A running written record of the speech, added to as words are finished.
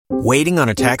Waiting on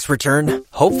a tax return?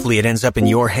 Hopefully it ends up in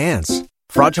your hands.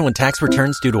 Fraudulent tax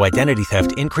returns due to identity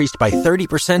theft increased by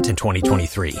 30% in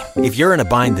 2023. If you're in a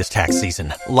bind this tax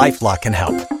season, LifeLock can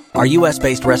help. Our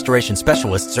U.S.-based restoration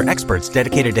specialists are experts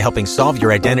dedicated to helping solve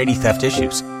your identity theft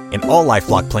issues. And all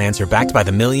LifeLock plans are backed by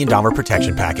the $1 Million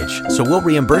Protection Package. So we'll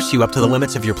reimburse you up to the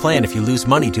limits of your plan if you lose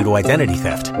money due to identity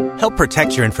theft. Help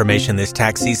protect your information this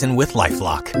tax season with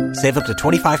LifeLock. Save up to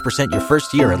 25% your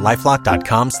first year at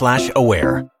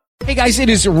LifeLock.com/aware. Hey guys, it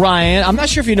is Ryan. I'm not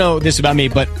sure if you know this about me,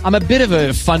 but I'm a bit of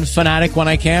a fun fanatic when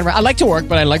I can. I like to work,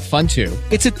 but I like fun too.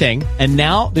 It's a thing. And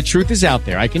now the truth is out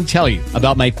there. I can tell you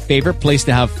about my favorite place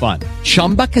to have fun.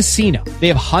 Chumba Casino. They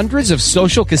have hundreds of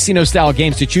social casino style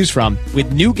games to choose from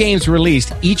with new games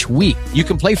released each week. You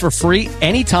can play for free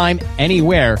anytime,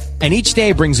 anywhere. And each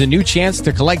day brings a new chance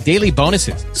to collect daily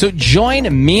bonuses. So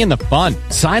join me in the fun.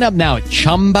 Sign up now at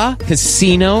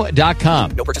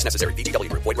ChumbaCasino.com. No purchase necessary. VGW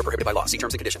Group. Void where prohibited by law. See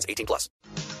terms and conditions. 18+.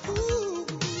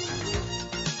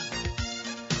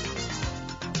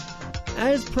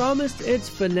 As promised, it's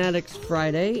Fanatics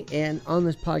Friday, and on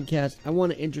this podcast, I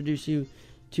want to introduce you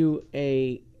to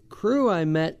a crew I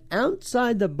met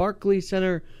outside the Barclays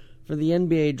Center for the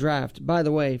NBA Draft. By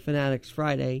the way, Fanatics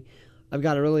Friday, I've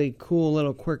got a really cool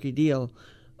little quirky deal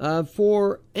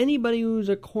for anybody who's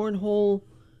a cornhole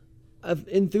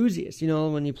enthusiast. You know,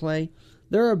 when you play,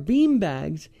 there are bean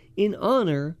bags in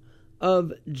honor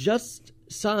of just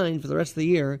signed for the rest of the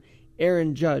year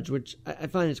Aaron Judge, which I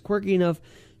find is quirky enough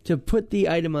to put the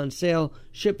item on sale.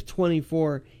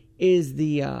 SHIP24 is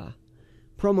the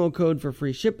promo code for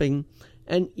free shipping,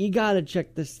 and you gotta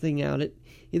check this thing out.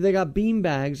 They got bean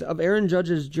bags of Aaron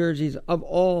Judge's jerseys of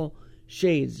all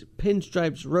shades,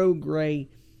 pinstripes, rogue gray.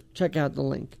 Check out the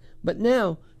link. But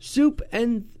now, Sports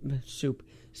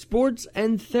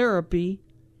and Therapy,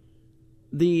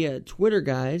 the Twitter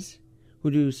guys who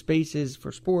do Spaces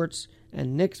for Sports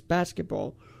and Knicks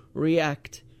basketball,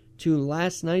 react to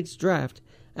last night's draft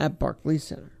at Barclays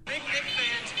Center. Big Knicks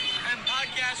fans and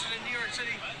podcasters in New York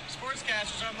City,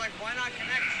 sportscasters, so I'm like, why not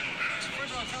connect? So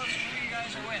first of all, tell us who you guys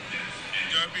are with.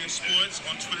 Derby Sports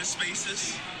on Twitter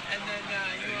Spaces. And then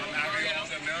you are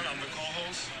I'm the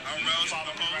co-host. I'm Rels, the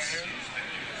host.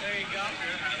 There you go.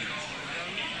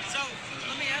 So,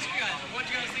 let me ask you guys, what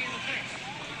do you guys think of the pick?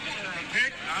 The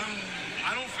pick,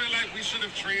 I don't feel like we should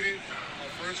have traded a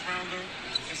first rounder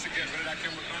just to get rid of that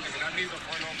Kemba Conley, because that means the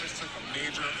front office took a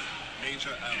major L.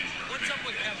 What's up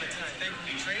with Kemba tonight? They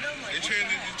trade him? They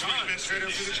traded him to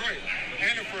Detroit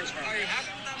and the first round. Are you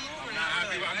happy with that move or not?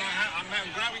 I'm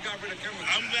glad we got rid of Kemba.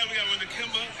 I'm glad we got rid of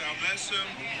Kemba. God bless him.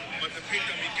 But the pick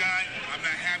that we got, I'm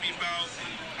not happy about.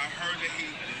 I heard that he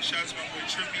shots my boy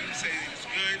Trippy, say it's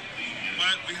good,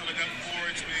 but we have enough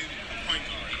forwards with a point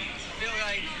guard. I feel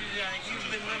like you've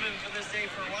been living for this day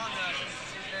for a while now since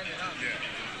the season ended up. Yeah.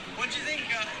 What do you think?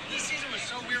 This season was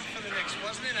so weird for the Knicks,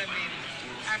 wasn't it? I mean,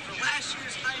 after last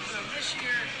year's hype and this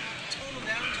year, total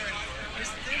downturn. Is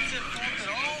things at fault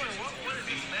at all, or what is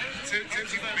this, management?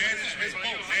 It's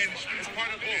both. It's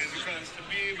part of both, because to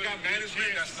me, we got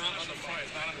management that's not on the front,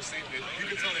 it's not on the same page. You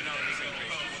can tell they're not on the same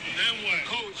page. Then what?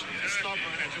 The coach is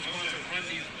stubborn and just wants to run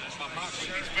these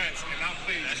vets and not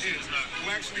play these kids who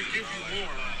actually give you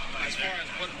more as far as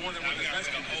what more than what the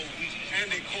vets can hold, and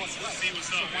they cost less.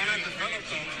 So why not develop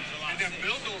them and then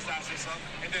build those assets up,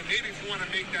 and then maybe if you want to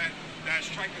make that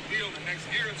strike the deal the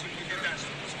next year or two, you get that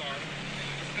superstar.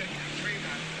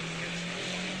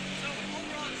 So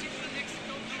overall, it seems the Knicks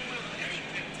don't do well with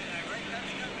anything tonight, right? That's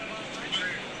kind of a lot of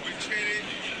We traded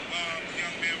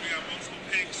young man. We got multiple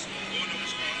picks. We don't know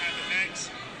what's going to happen next.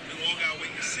 We all got to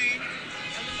wait and see.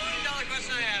 And the $1 million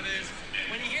question I have is,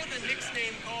 when you hear the Knicks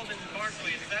name called in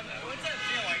Barclays, what's that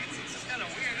feel like? It's just kind of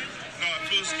weird, isn't it? No, it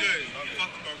feels good. Fuck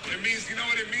Barclays. It means, you know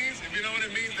what it means? If you know what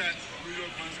it means, that New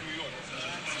York runs New York.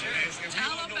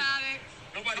 Tell about it.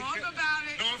 Talk about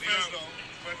it. No offense, though,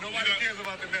 but nobody cares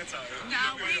about the Nets out here.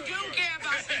 Now, we do care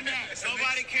about the Nets.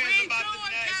 Nobody cares about the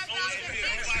Nets.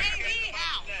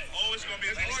 Always going to be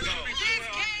a This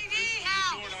KD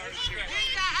house. This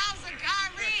the house of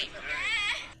Kyrie.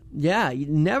 Yeah, you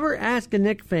never ask a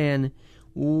Knicks fan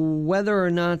whether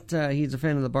or not he's a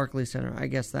fan of the Barclays Center. I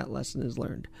guess that lesson is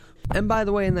learned. And by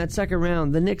the way, in that second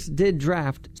round, the Knicks did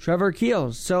draft Trevor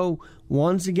Keels. So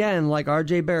once again, like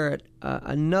R.J. Barrett,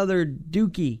 another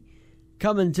Dookie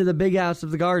coming to the big house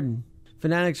of the Garden.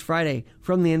 Fanatics Friday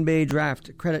from the NBA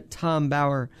Draft. Credit Tom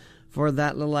Bauer for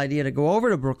that little idea to go over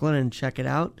to Brooklyn and check it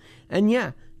out. And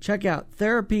yeah, check out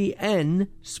Therapy N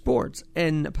Sports,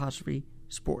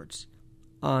 N''Sports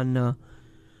on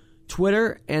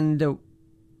Twitter, and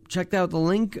checked out the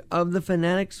link of the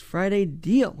Fanatics Friday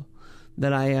deal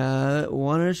that I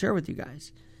wanted to share with you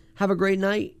guys. Have a great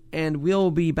night. and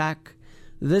we'll be back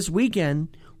this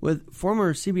weekend with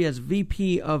former CBS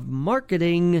VP of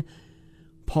Marketing,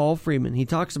 Paul Freeman. He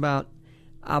talks about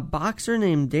a boxer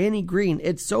named Danny Green.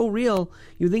 It's so real,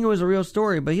 you think it was a real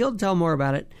story, but he'll tell more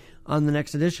about it on the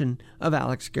next edition of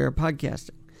Alex Garrett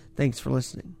Podcasting. Thanks for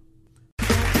listening.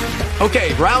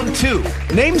 Okay, round two.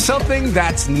 Name something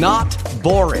that's not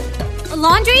boring. A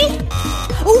laundry?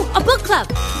 Ooh, a book club.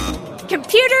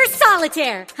 Computer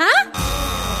solitaire, huh?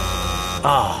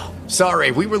 Ah, sorry,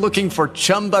 we were looking for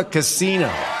Chumba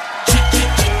Casino.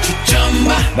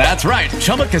 That's right,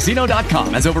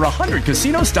 ChumbaCasino.com has over 100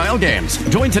 casino-style games.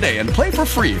 Join today and play for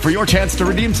free for your chance to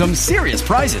redeem some serious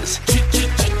prizes.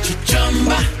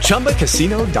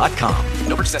 ChumbaCasino.com.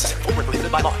 No purchase necessary. Void where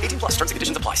prohibited by law. 18 plus terms and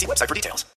conditions apply. See website for details.